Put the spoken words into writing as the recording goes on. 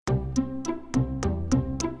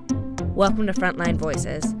Welcome to Frontline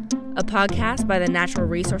Voices, a podcast by the Natural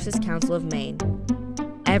Resources Council of Maine.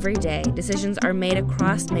 Every day, decisions are made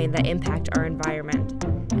across Maine that impact our environment,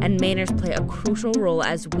 and Mainers play a crucial role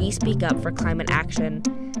as we speak up for climate action,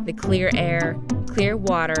 the clear air, clear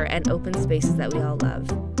water, and open spaces that we all love.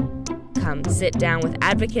 Come sit down with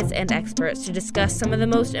advocates and experts to discuss some of the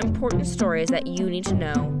most important stories that you need to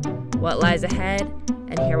know, what lies ahead,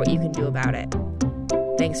 and hear what you can do about it.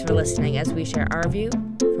 Thanks for listening as we share our view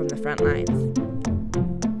from the front lines.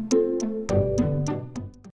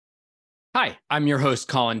 Hi, I'm your host,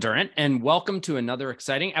 Colin Durant, and welcome to another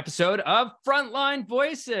exciting episode of Frontline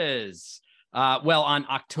Voices. On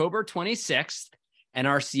October 26th,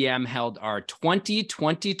 NRCM held our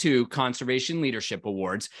 2022 Conservation Leadership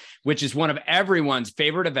Awards, which is one of everyone's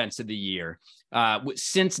favorite events of the year.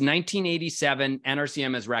 Since 1987,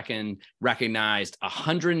 NRCM has recognized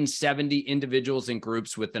 170 individuals and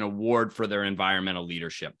groups with an award for their environmental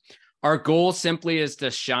leadership. Our goal simply is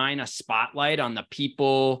to shine a spotlight on the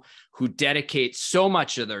people who dedicate so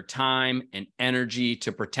much of their time and energy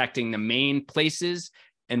to protecting the Maine places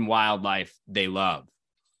and wildlife they love.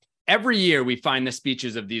 Every year, we find the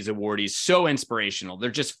speeches of these awardees so inspirational.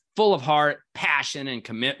 They're just full of heart, passion, and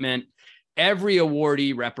commitment. Every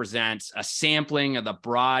awardee represents a sampling of the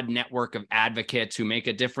broad network of advocates who make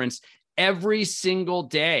a difference every single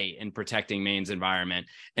day in protecting Maine's environment.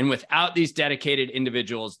 And without these dedicated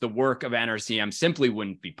individuals, the work of NRCM simply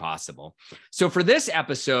wouldn't be possible. So for this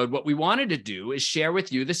episode, what we wanted to do is share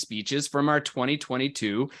with you the speeches from our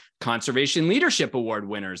 2022 Conservation Leadership Award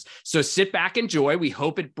winners. So sit back and enjoy. We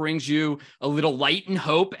hope it brings you a little light and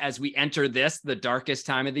hope as we enter the darkest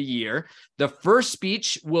time of the year. The first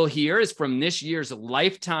speech we'll hear is from this year's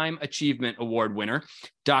Lifetime Achievement Award winner,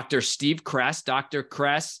 Dr. Steve Kress. Dr.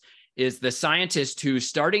 Kress is the scientist who,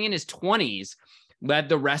 starting in his 20s, led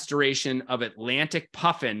the restoration of Atlantic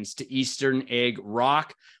puffins to eastern egg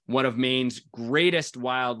rock, one of Maine's greatest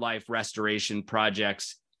wildlife restoration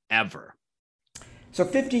projects ever. So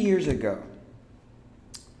 50 years ago,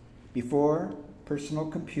 before personal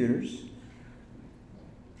computers,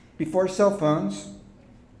 before cell phones,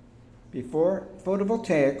 before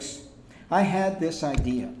photovoltaics, I had this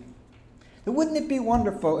idea. Wouldn't it be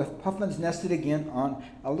wonderful if puffins nested again on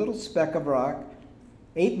a little speck of rock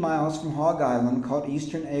 8 miles from Hog Island called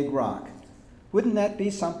Eastern Egg Rock? Wouldn't that be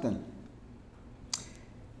something?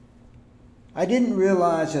 I didn't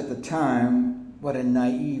realize at the time what a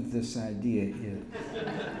naive this idea is.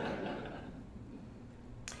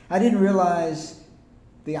 I didn't realize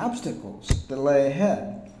the obstacles that lay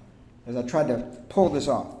ahead as I tried to pull this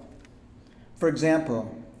off. For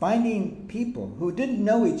example, finding people who didn't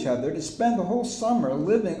know each other to spend the whole summer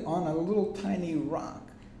living on a little tiny rock.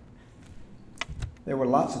 There were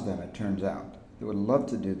lots of them, it turns out, that would love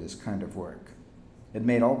to do this kind of work. It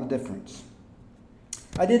made all the difference.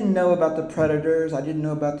 I didn't know about the predators. I didn't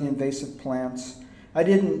know about the invasive plants. I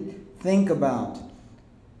didn't think about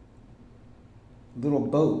little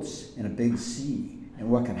boats in a big sea and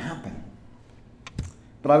what can happen.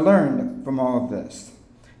 But I learned from all of this.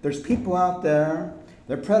 There's people out there,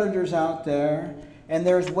 there are predators out there, and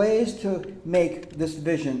there's ways to make this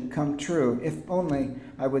vision come true, if only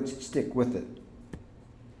I would stick with it.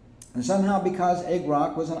 And somehow, because Egg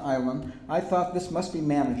Rock was an island, I thought this must be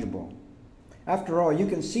manageable. After all, you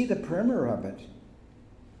can see the perimeter of it,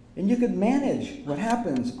 and you could manage what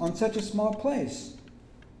happens on such a small place.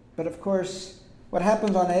 But of course, what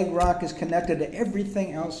happens on Egg Rock is connected to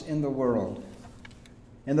everything else in the world.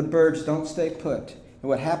 And the birds don't stay put. And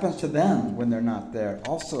what happens to them when they're not there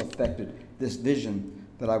also affected this vision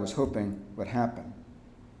that I was hoping would happen.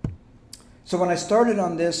 So when I started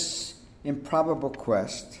on this improbable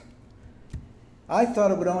quest, I thought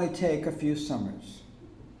it would only take a few summers.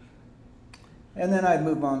 And then I'd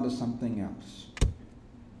move on to something else.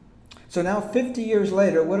 So now 50 years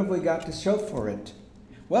later, what have we got to show for it?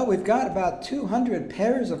 Well, we've got about 200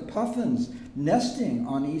 pairs of puffins nesting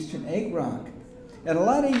on Eastern Egg Rock. And a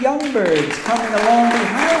lot of young birds coming along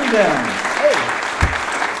behind them. Hey.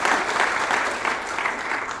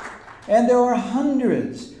 And there are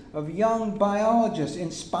hundreds of young biologists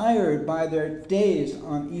inspired by their days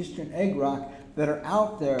on Eastern Egg Rock that are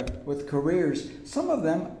out there with careers, some of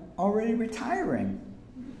them already retiring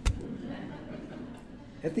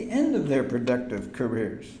at the end of their productive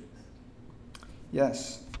careers.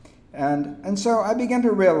 Yes. And so I began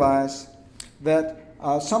to realize that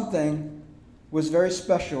something was very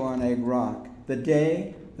special on Egg Rock, the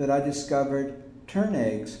day that I discovered tern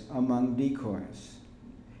eggs among decoys.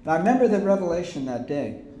 And I remember the revelation that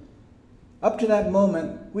day. Up to that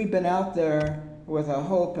moment, we'd been out there with a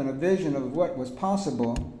hope and a vision of what was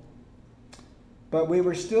possible. but we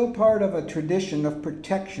were still part of a tradition of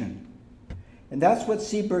protection. And that's what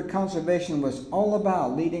seabird conservation was all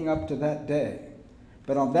about leading up to that day.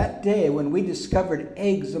 But on that day, when we discovered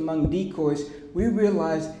eggs among decoys, we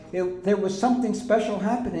realized there was something special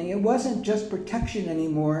happening. It wasn't just protection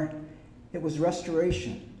anymore, it was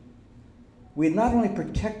restoration. We had not only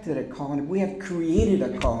protected a colony, we have created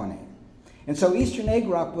a colony. And so Eastern Egg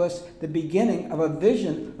Rock was the beginning of a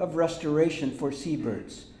vision of restoration for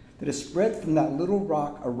seabirds that has spread from that little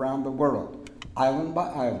rock around the world, island by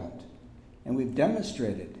island. And we've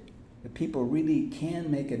demonstrated that people really can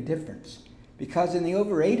make a difference. Because in the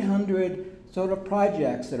over 800 sort of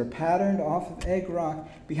projects that are patterned off of Egg Rock,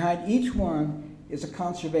 behind each one is a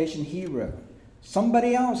conservation hero.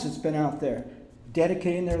 Somebody else has been out there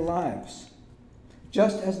dedicating their lives,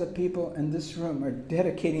 just as the people in this room are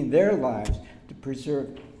dedicating their lives to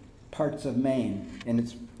preserve parts of Maine and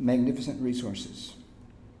its magnificent resources.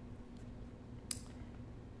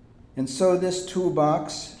 And so this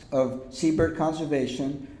toolbox of seabird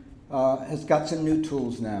conservation has got some new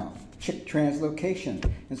tools now. Chick translocation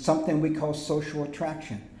and something we call social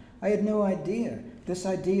attraction. I had no idea. This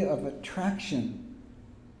idea of attraction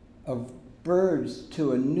of birds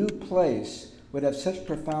to a new place would have such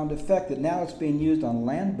profound effect that now it's being used on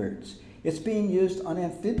land birds. It's being used on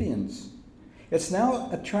amphibians. It's now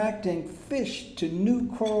attracting fish to new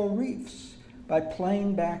coral reefs by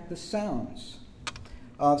playing back the sounds.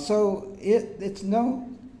 So it's no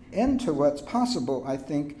end to what's possible, I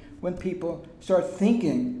think, when people start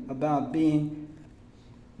thinking about being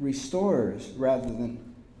restorers rather than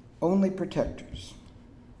only protectors.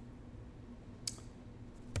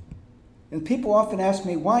 And people often ask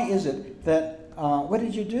me, why is it that, what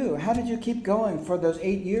did you do? How did you keep going for those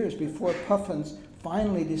 8 years before puffins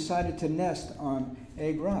finally decided to nest on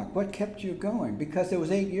Egg Rock? What kept you going? Because there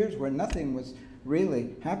was 8 years where nothing was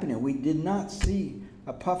really happening. We did not see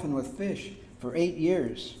a puffin with fish for 8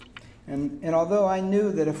 years. And although I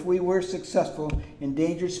knew that if we were successful,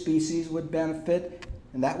 endangered species would benefit,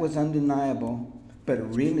 and that was undeniable,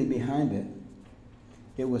 but really behind it,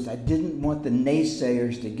 it was I didn't want the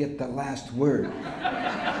naysayers to get the last word.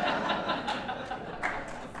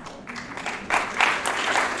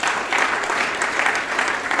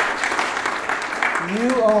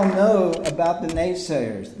 You all know about the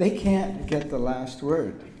naysayers. They can't get the last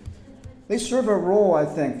word. They serve a role, I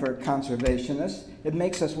think, for conservationists. It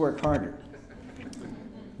makes us work harder.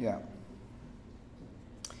 Yeah.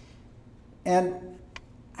 And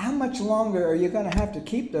how much longer are you going to have to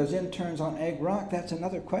keep those interns on Egg Rock? That's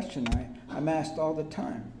another question I'm asked all the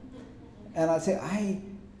time. And I say, I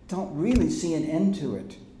don't really see an end to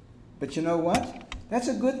it. But you know what? That's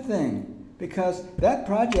a good thing, because that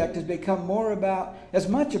project has become as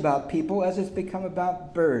much about people as it's become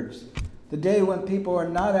about birds. The day when people are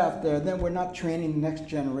not out there, then we're not training the next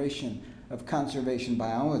generation of conservation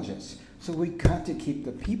biologists. So we got to keep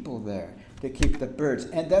the people there, to keep the birds.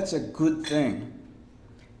 And that's a good thing.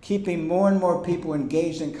 Keeping more and more people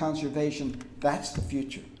engaged in conservation, that's the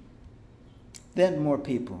future. Then more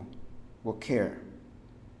people will care.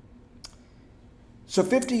 So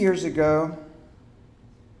 50 years ago,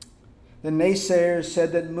 the naysayers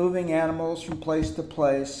said that moving animals from place to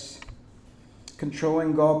place,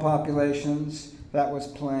 controlling gull populations, that was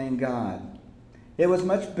playing God. It was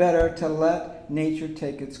much better to let nature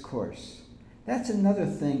take its course. That's another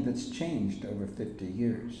thing that's changed over 50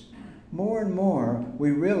 years. More and more,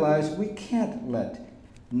 we realize we can't let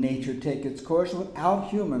nature take its course without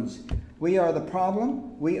humans. We are the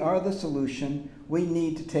problem. We are the solution. We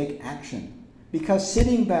need to take action. Because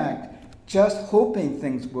sitting back, just hoping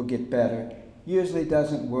things will get better, usually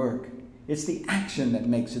doesn't work. It's the action that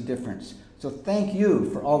makes a difference. So thank you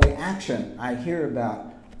for all the action I hear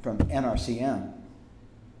about from NRCM.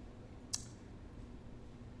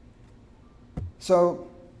 So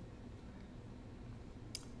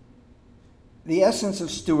the essence of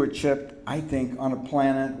stewardship, I think, on a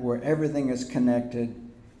planet where everything is connected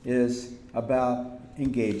is about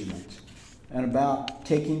engagement and about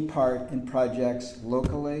taking part in projects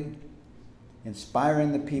locally,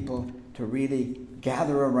 inspiring the people to really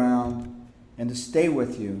gather around and to stay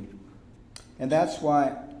with you. And that's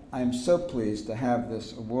why I'm so pleased to have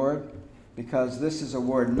this award, because this is an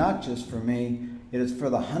award not just for me, it is for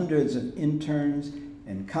the hundreds of interns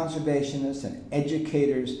and conservationists and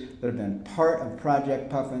educators that have been part of Project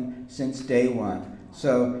Puffin since day one.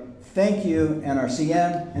 So thank you,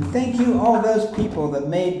 NRCM, and thank you all those people that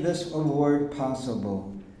made this award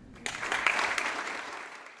possible.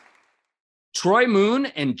 Troy Moon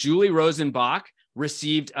and Julie Rosenbach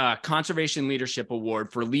received a Conservation Leadership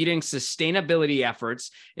Award for leading sustainability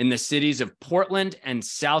efforts in the cities of Portland and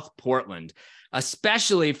South Portland,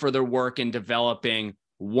 especially for their work in developing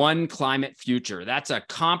One Climate Future. That's a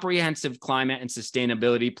comprehensive climate and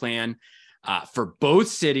sustainability plan for both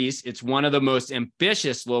cities. It's one of the most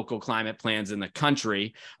ambitious local climate plans in the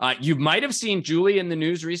country. You might have seen, Julie, in the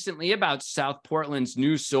news recently about South Portland's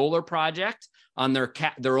new solar project on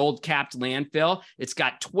their old capped landfill. It's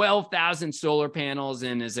got 12,000 solar panels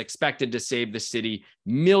and is expected to save the city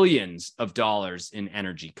millions of dollars in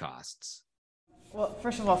energy costs. Well,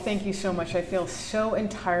 first of all, thank you so much. I feel so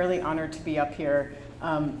entirely honored to be up here.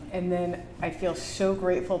 And then I feel so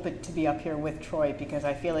grateful to be up here with Troy, because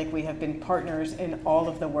I feel like we have been partners in all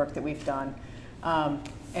of the work that we've done.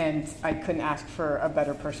 And I couldn't ask for a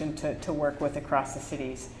better person to work with across the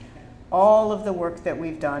cities. All of the work that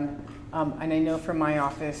we've done, and I know from my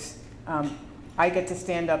office, I get to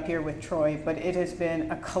stand up here with Troy, but it has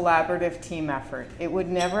been a collaborative team effort. It would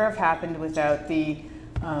never have happened without the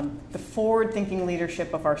forward-thinking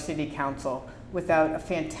leadership of our city council, without a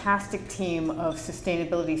fantastic team of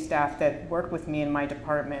sustainability staff that work with me in my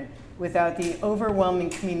department, without the overwhelming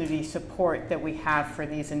community support that we have for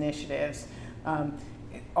these initiatives.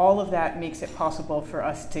 All of that makes it possible for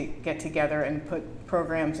us to get together and put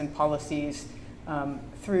programs and policies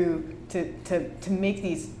through to make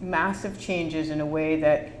these massive changes in a way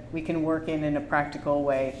that we can work in a practical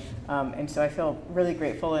way. And so I feel really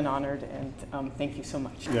grateful and honored, and thank you so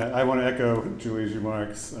much. Yeah, I want to echo Julie's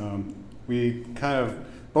remarks. We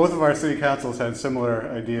both of our city councils had similar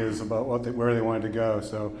ideas about where they wanted to go.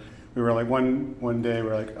 So we were like, one day we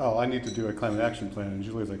were like, oh, I need to do a climate action plan. And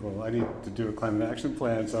Julie's like, well, I need to do a climate action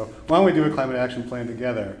plan. So why don't we do a climate action plan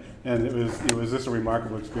together? And it was just a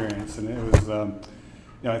remarkable experience. And it was,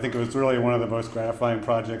 I think it was really one of the most gratifying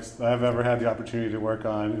projects that I've ever had the opportunity to work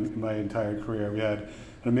on in my entire career. We had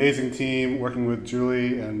an amazing team working with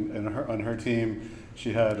Julie and on her team.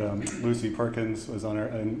 She had Lucy Perkins was on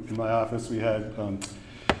in my office. We had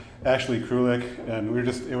Ashley Krulik, and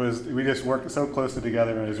we just worked so closely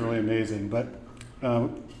together, and it was really amazing. But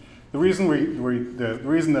the reason the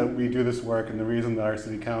reason that we do this work, and the reason that our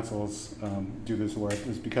city councils do this work,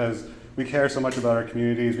 is because we care so much about our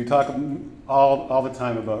communities. We talk all the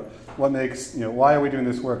time about what makes, why are we doing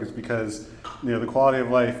this work? It's because the quality of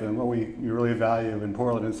life and what we really value in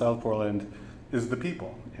Portland and South Portland is the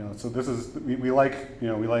people. So this is we like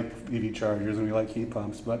EV chargers and we like heat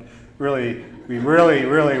pumps, but really we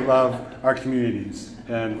really love our communities,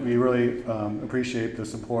 and we really appreciate the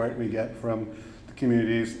support we get from the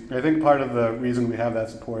communities. I think part of the reason we have that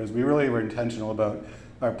support is we really were intentional about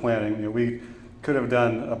our planning. We could have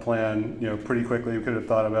done a plan, pretty quickly. We could have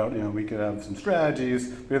thought about, we could have some strategies.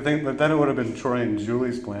 But then it would have been Troy and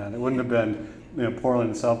Julie's plan. It wouldn't have been, Portland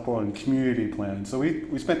and South Portland community plan. So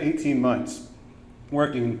we spent 18 months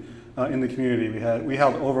working in the community. We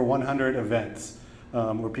held over 100 events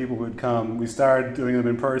where people would come. We started doing them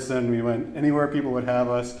in person. We went anywhere people would have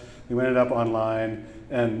us. We went it up online,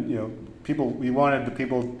 and we wanted the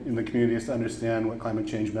people in the communities to understand what climate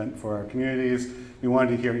change meant for our communities. We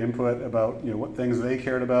wanted to hear input about what things they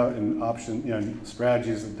cared about and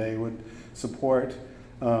strategies that they would support.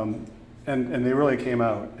 And they really came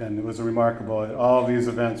out, and it was remarkable. At all of these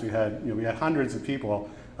events, we had hundreds of people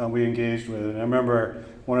we engaged with. And I remember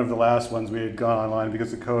one of the last ones, we had gone online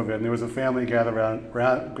because of COVID, and there was a family gathered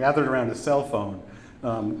around a cell phone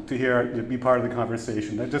to be part of the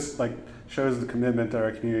conversation. That just shows the commitment that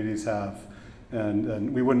our communities have.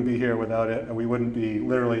 And we wouldn't be here without it, and we wouldn't be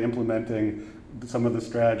literally implementing some of the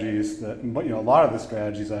strategies that, a lot of the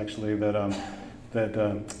strategies actually that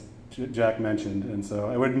Jack mentioned. And so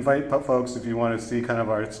I would invite folks, if you want to see kind of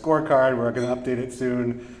our scorecard, we're going to update it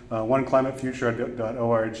soon,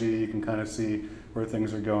 oneclimatefuture.org. You can kind of see where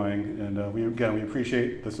things are going. And we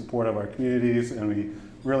appreciate the support of our communities, and we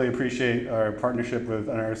really appreciate our partnership with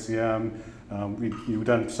NRCM. We've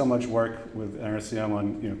done so much work with NRCM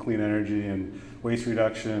on clean energy and waste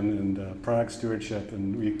reduction and product stewardship,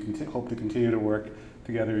 and we hope to continue to work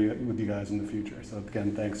together with you guys in the future. So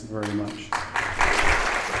again, thanks very much.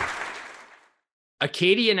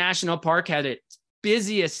 Acadia National Park had its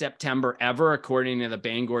busiest September ever, according to the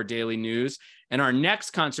Bangor Daily News. And our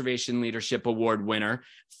next Conservation Leadership Award winner,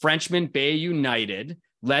 Frenchman Bay United,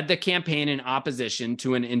 led the campaign in opposition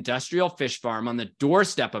to an industrial fish farm on the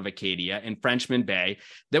doorstep of Acadia in Frenchman Bay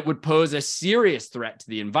that would pose a serious threat to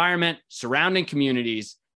the environment, surrounding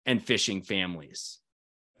communities, and fishing families.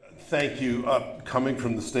 Thank you. Coming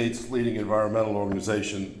from the state's leading environmental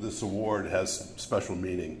organization, this award has special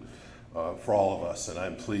meaning. for all of us, and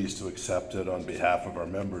I'm pleased to accept it on behalf of our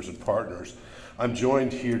members and partners. I'm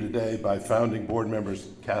joined here today by founding board members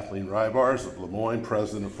Kathleen Rybars of Lemoyne,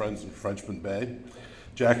 president of Friends of Frenchman Bay,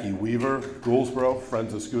 Jackie Weaver, Gouldsboro,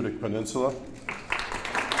 Friends of Schoodic Peninsula,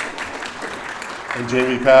 and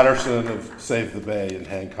Jamie Patterson of Save the Bay in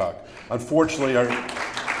Hancock. Unfortunately, our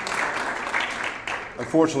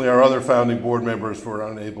other founding board members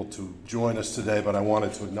were unable to join us today, but I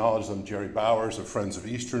wanted to acknowledge them: Jerry Bowers of Friends of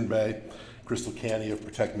Eastern Bay, Crystal Canny of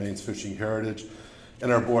Protect Maine's Fishing Heritage,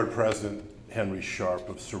 and our board president, Henry Sharp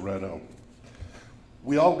of Sereno.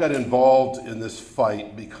 We all got involved in this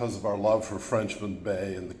fight because of our love for Frenchman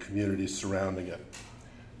Bay and the communities surrounding it.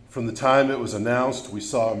 From the time it was announced, we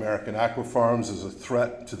saw American Aquafarms as a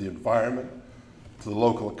threat to the environment, to the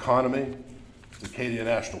local economy, to Acadia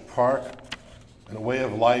National Park, and a way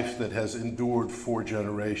of life that has endured 4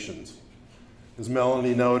 generations. As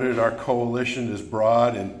Melanie noted, our coalition is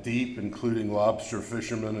broad and deep, including lobster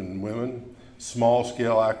fishermen and women,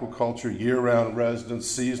 small-scale aquaculture, year-round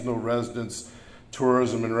residents, seasonal residents,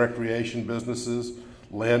 tourism and recreation businesses,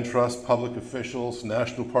 land trust, public officials,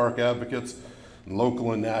 national park advocates, and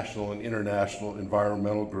local and national and international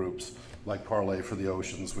environmental groups like Parlay for the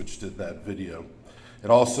Oceans, which did that video. It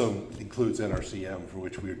also includes NRCM, for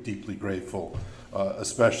which we are deeply grateful,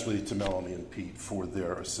 especially to Melanie and Pete for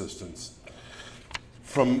their assistance.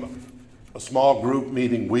 From a small group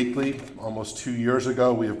meeting weekly, almost 2 years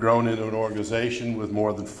ago, we have grown into an organization with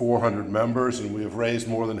more than 400 members, and we have raised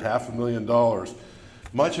more than $500,000.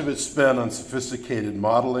 Much of it spent on sophisticated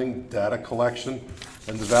modeling, data collection,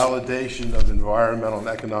 and the validation of environmental and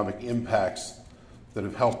economic impacts that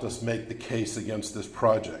have helped us make the case against this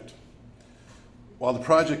project. While the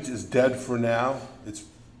project is dead for now, its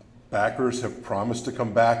backers have promised to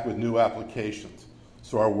come back with new applications,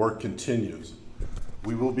 so our work continues.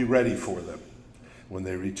 We will be ready for them when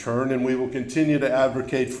they return, and we will continue to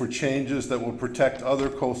advocate for changes that will protect other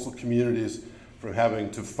coastal communities from having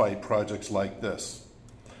to fight projects like this.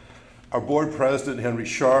 Our board president, Henry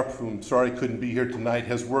Sharp, who I'm sorry couldn't be here tonight,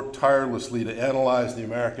 has worked tirelessly to analyze the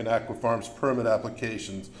American Aquafarms permit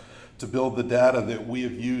applications to build the data that we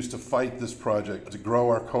have used to fight this project, to grow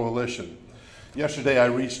our coalition. Yesterday, I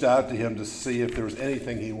reached out to him to see if there was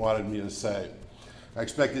anything he wanted me to say. I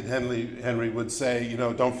expected Henry would say,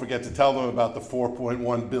 don't forget to tell them about the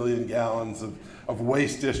 4.1 billion gallons of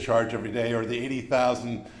waste discharge every day, or the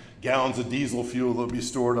 80,000 gallons of diesel fuel that will be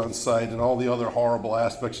stored on site, and all the other horrible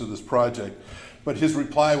aspects of this project. But his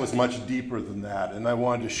reply was much deeper than that, and I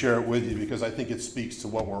wanted to share it with you because I think it speaks to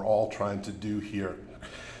what we're all trying to do here.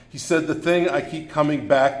 He said, "The thing I keep coming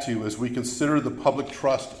back to as we consider the public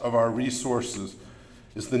trust of our resources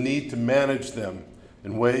is the need to manage them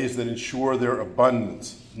in ways that ensure their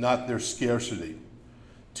abundance, not their scarcity.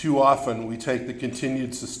 Too often, we take the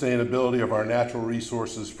continued sustainability of our natural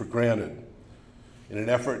resources for granted. In an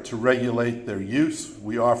effort to regulate their use,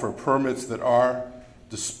 we offer permits that are,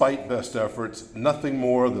 despite best efforts, nothing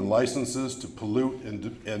more than licenses to pollute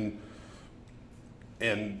and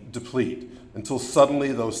deplete, until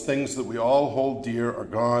suddenly those things that we all hold dear are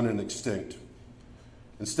gone and extinct.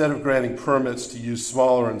 Instead of granting permits to use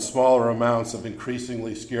smaller and smaller amounts of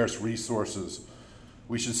increasingly scarce resources,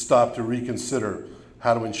 we should stop to reconsider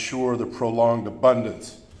how to ensure the prolonged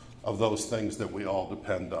abundance of those things that we all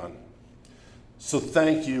depend on." So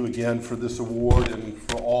thank you again for this award and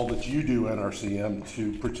for all that you do, NRCM,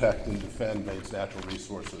 to protect and defend Maine's natural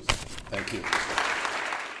resources. Thank you.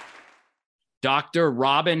 Dr.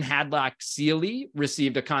 Robin Hadlock Seeley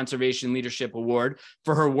received a Conservation Leadership Award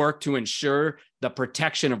for her work to ensure the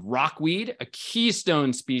protection of rockweed, a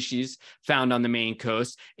keystone species found on the Maine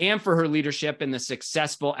coast, and for her leadership in the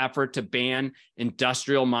successful effort to ban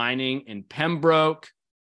industrial mining in Pembroke.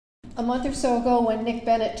 A month or so ago, when Nick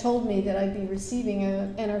Bennett told me that I'd be receiving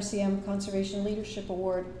an NRCM Conservation Leadership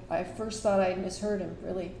Award, I first thought I'd misheard him,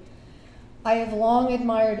 really. I have long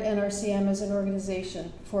admired NRCM as an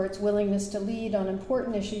organization for its willingness to lead on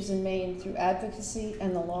important issues in Maine through advocacy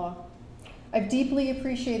and the law. I've deeply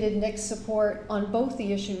appreciated Nick's support on both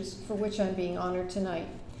the issues for which I'm being honored tonight.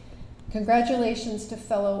 Congratulations to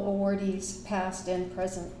fellow awardees, past and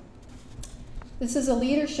present. This is a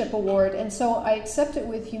leadership award, and so I accept it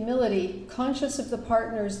with humility, conscious of the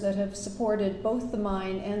partners that have supported both the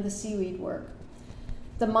mine and the seaweed work.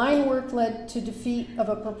 The mine work led to defeat of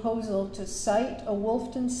a proposal to site a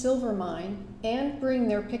Wolfton silver mine and bring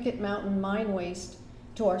their Picket Mountain mine waste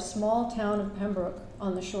to our small town of Pembroke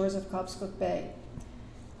on the shores of Cobscook Bay.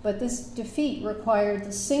 But this defeat required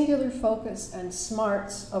the singular focus and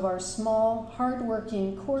smarts of our small,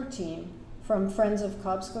 hard-working core team from Friends of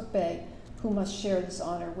Cobscook Bay, who must share this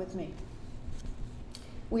honor with me.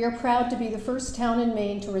 We are proud to be the first town in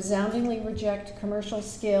Maine to resoundingly reject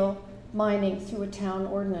commercial-scale mining through a town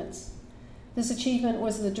ordinance. This achievement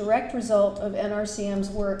was the direct result of NRCM's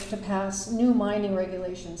work to pass new mining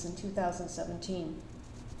regulations in 2017.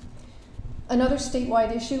 Another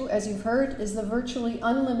statewide issue, as you've heard, is the virtually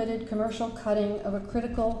unlimited commercial cutting of a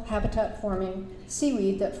critical habitat-forming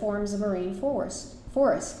seaweed that forms a marine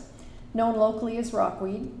forest, known locally as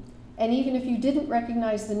rockweed. And even if you didn't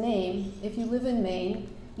recognize the name, if you live in Maine,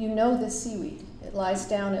 you know this seaweed. It lies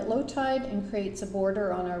down at low tide and creates a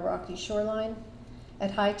border on our rocky shoreline.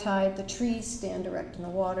 At high tide, the trees stand erect in the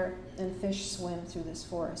water and fish swim through this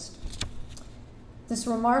forest. This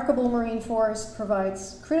remarkable marine forest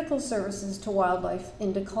provides critical services to wildlife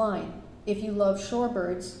in decline. If you love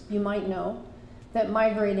shorebirds, you might know that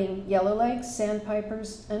migrating yellowlegs,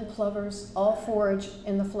 sandpipers, and plovers all forage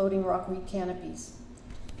in the floating rockweed canopies.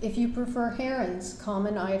 If you prefer herons,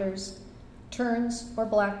 common eiders, terns, or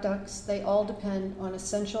black ducks, they all depend on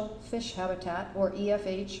essential fish habitat, or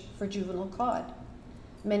EFH, for juvenile cod.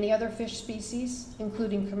 Many other fish species,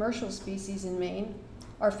 including commercial species in Maine,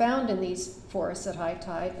 are found in these forests at high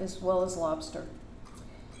tide, as well as lobster.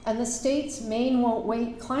 And the state's Maine Won't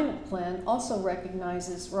Wait climate plan also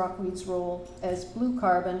recognizes rockweed's role as blue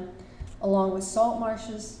carbon, along with salt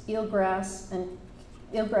marshes, eelgrass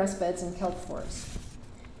beds, and kelp forests.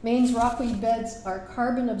 Maine's rockweed beds are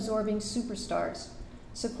carbon-absorbing superstars,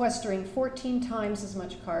 sequestering 14 times as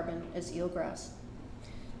much carbon as eelgrass.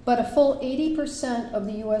 But a full 80% of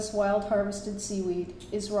the U.S. wild harvested seaweed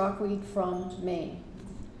is rockweed from Maine.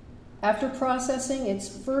 After processing, it's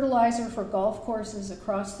fertilizer for golf courses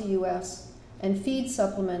across the U.S. and feed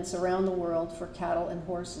supplements around the world for cattle and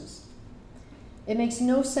horses. It makes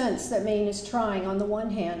no sense that Maine is trying, on the one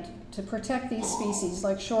hand, to protect these species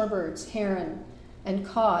like shorebirds, heron, and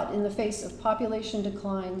cod in the face of population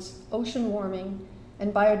declines, ocean warming,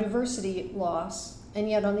 and biodiversity loss, and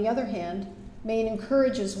yet, on the other hand, Maine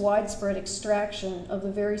encourages widespread extraction of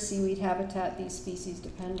the very seaweed habitat these species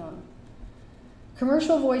depend on.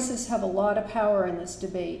 Commercial voices have a lot of power in this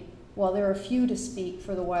debate, while there are few to speak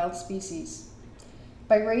for the wild species.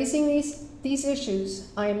 By raising these issues,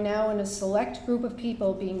 I am now in a select group of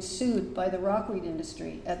people being sued by the rockweed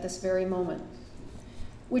industry at this very moment,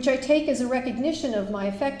 which I take as a recognition of my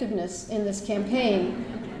effectiveness in this campaign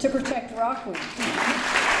to protect rockweed.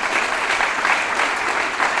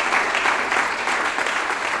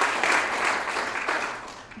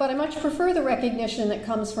 But I much prefer the recognition that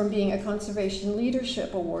comes from being a Conservation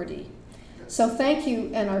Leadership Awardee. So thank you,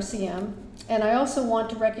 NRCM. And I also want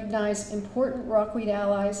to recognize important rockweed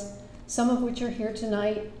allies, some of which are here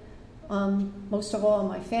tonight, most of all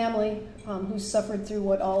my family, who's suffered through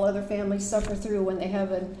what all other families suffer through when they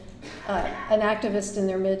have an activist in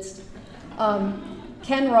their midst.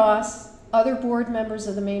 Ken Ross, other board members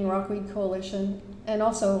of the Maine Rockweed Coalition, and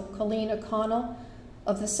also Colleen O'Connell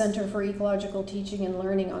of the Center for Ecological Teaching and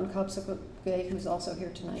Learning on Cupsicogay, who's also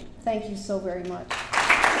here tonight. Thank you so very much.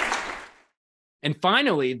 And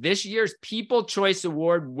finally, this year's People Choice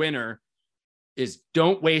Award winner is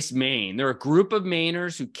Don't Waste Maine. They're a group of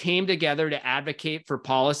Mainers who came together to advocate for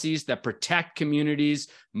policies that protect communities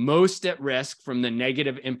most at risk from the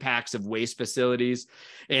negative impacts of waste facilities.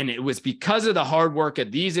 And it was because of the hard work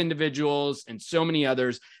of these individuals and so many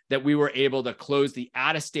others that we were able to close the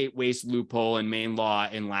out-of-state waste loophole in Maine law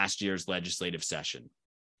in last year's legislative session.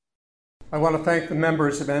 I want to thank the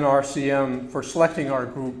members of NRCM for selecting our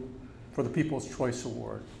group for the People's Choice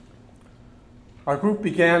Award. Our group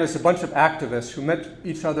began as a bunch of activists who met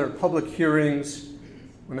each other at public hearings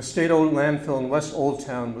when a state-owned landfill in West Old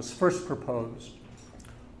Town was first proposed,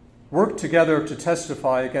 worked together to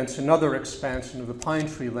testify against another expansion of the Pine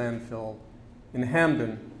Tree landfill in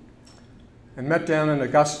Hamden, and met down in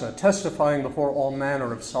Augusta, testifying before all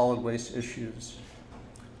manner of solid waste issues.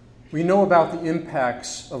 We know about the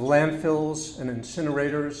impacts of landfills and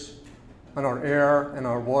incinerators on our air and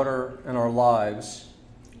our water and our lives.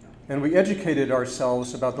 And we educated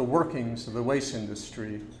ourselves about the workings of the waste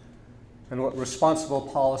industry and what responsible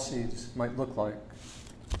policies might look like.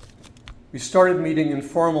 We started meeting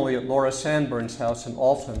informally at Laura Sandburn's house in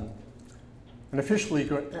Alton and officially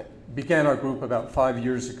began our group about 5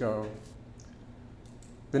 years ago.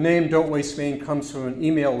 The name Don't Waste Maine comes from an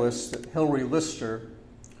email list that Hillary Lister,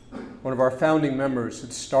 one of our founding members,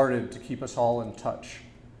 had started to keep us all in touch.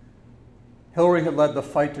 Hillary had led the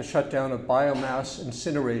fight to shut down a biomass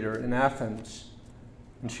incinerator in Athens,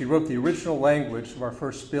 and she wrote the original language of our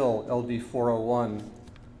first bill, LD 401,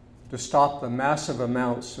 to stop the massive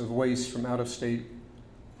amounts of waste from out of state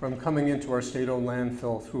from coming into our state-owned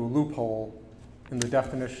landfill through a loophole in the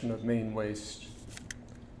definition of Maine waste.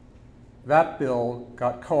 that bill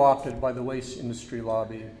got co-opted by the waste industry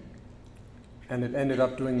lobby, and it ended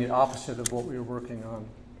up doing the opposite of what we were working on.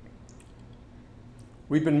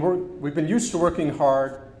 We've been used to working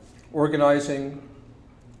hard, organizing,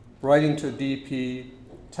 writing to DEP,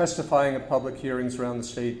 testifying at public hearings around the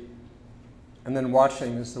state, and then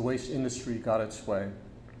watching as the waste industry got its way.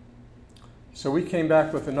 So we came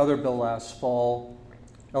back with another bill last fall,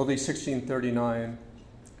 LD 1639,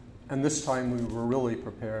 and this time we were really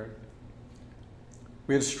prepared.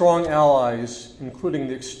 We had strong allies, including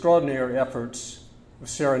the extraordinary efforts of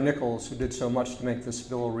Sarah Nichols, who did so much to make this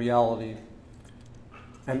bill a reality,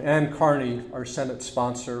 and Ann Carney, our Senate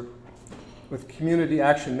sponsor, with Community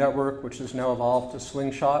Action Network, which has now evolved to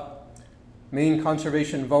Slingshot, Maine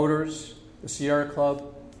Conservation Voters, the Sierra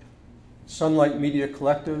Club, Sunlight Media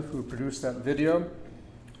Collective, who produced that video,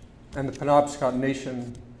 and the Penobscot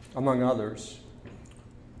Nation, among others.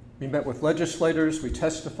 We met with legislators, we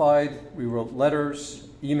testified, we wrote letters,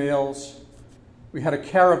 emails. We had a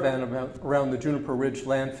caravan around the Juniper Ridge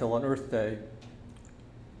landfill on Earth Day,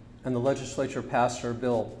 and the legislature passed our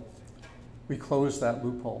bill. We closed that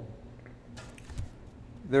loophole.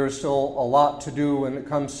 There is still a lot to do when it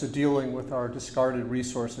comes to dealing with our discarded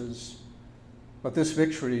resources, but this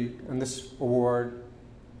victory and this award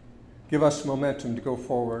give us momentum to go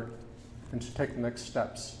forward and to take the next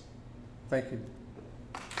steps. Thank you.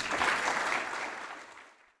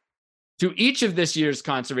 To each of this year's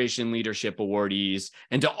Conservation Leadership awardees,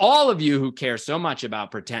 and to all of you who care so much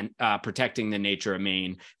about protecting the nature of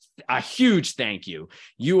Maine, a huge thank you.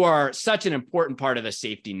 You are such an important part of the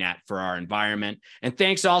safety net for our environment. And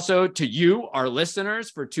thanks also to you, our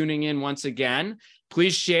listeners, for tuning in once again.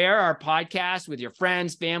 Please share our podcast with your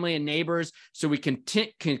friends, family, and neighbors so we can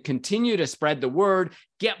continue to spread the word,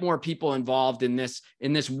 get more people involved in this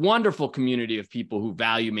wonderful community of people who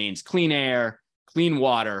value Maine's clean air, clean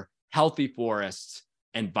water, healthy forests,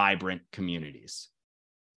 and vibrant communities.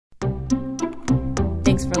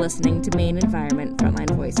 Thanks for listening to Maine Environment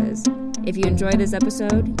Frontline Voices. If you enjoyed this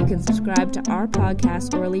episode, you can subscribe to our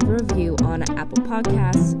podcast or leave a review on Apple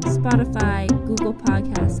Podcasts, Spotify, Google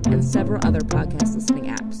Podcasts, and several other podcast listening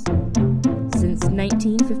apps. Since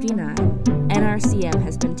 1959, NRCM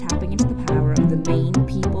has been tapping into the power of the Maine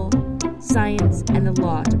people, science, and the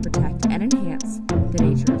law to protect and enhance the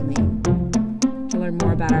nature of Maine. To learn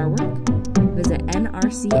more about our work, visit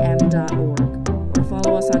nrcm.org or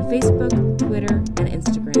follow us on Facebook, Twitter,